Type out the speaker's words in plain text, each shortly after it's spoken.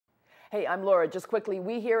Hey, I'm Laura. Just quickly,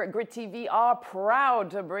 we here at GRITtv are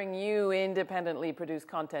proud to bring you independently produced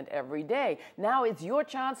content every day. Now it's your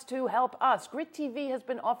chance to help us. GRITtv has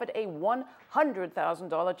been offered a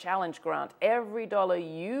 $100,000 challenge grant. Every dollar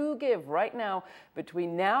you give right now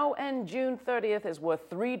between now and June 30th is worth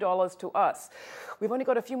 $3 to us. We've only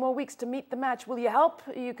got a few more weeks to meet the match. Will you help?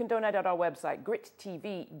 You can donate at our website,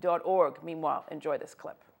 GRITtv.org. Meanwhile, enjoy this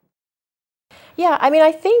clip. Yeah, I mean,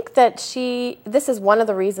 I think that this is one of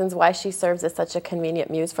the reasons why she serves as such a convenient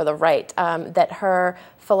muse for the right, that her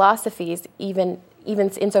philosophies, even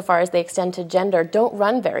insofar as they extend to gender, don't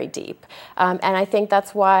run very deep. And I think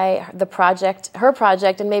that's why her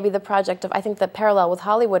project, and maybe the project of, I think the parallel with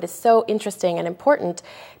Hollywood is so interesting and important,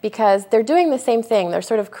 because they're doing the same thing. They're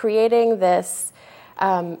sort of creating this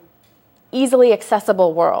easily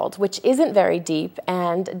accessible world, which isn't very deep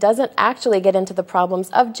and doesn't actually get into the problems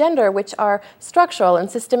of gender, which are structural and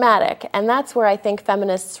systematic. And that's where I think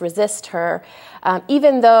feminists resist her,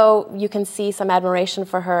 even though you can see some admiration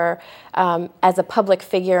for her as a public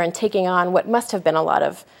figure and taking on what must have been a lot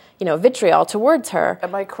of vitriol towards her.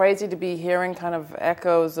 Am I crazy to be hearing kind of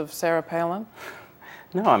echoes of Sarah Palin?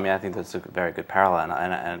 No, I mean, I think that's a very good parallel,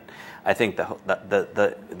 and I think the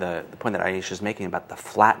point that Eesha is making about the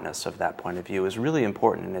flatness of that point of view is really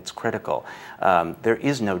important, and it's critical. There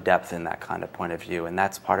is no depth in that kind of point of view, and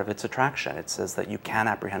that's part of its attraction. It says that you can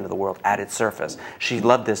apprehend the world at its surface. She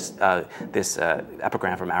loved this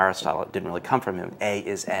epigram from Aristotle. It didn't really come from him. A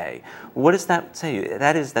is A. What does that say?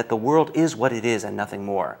 That is that the world is what it is and nothing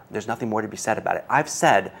more. There's nothing more to be said about it. I've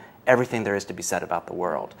said everything there is to be said about the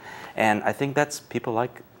world. And I think that's people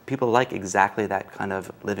like exactly that kind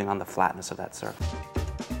of living on the flatness of that surface.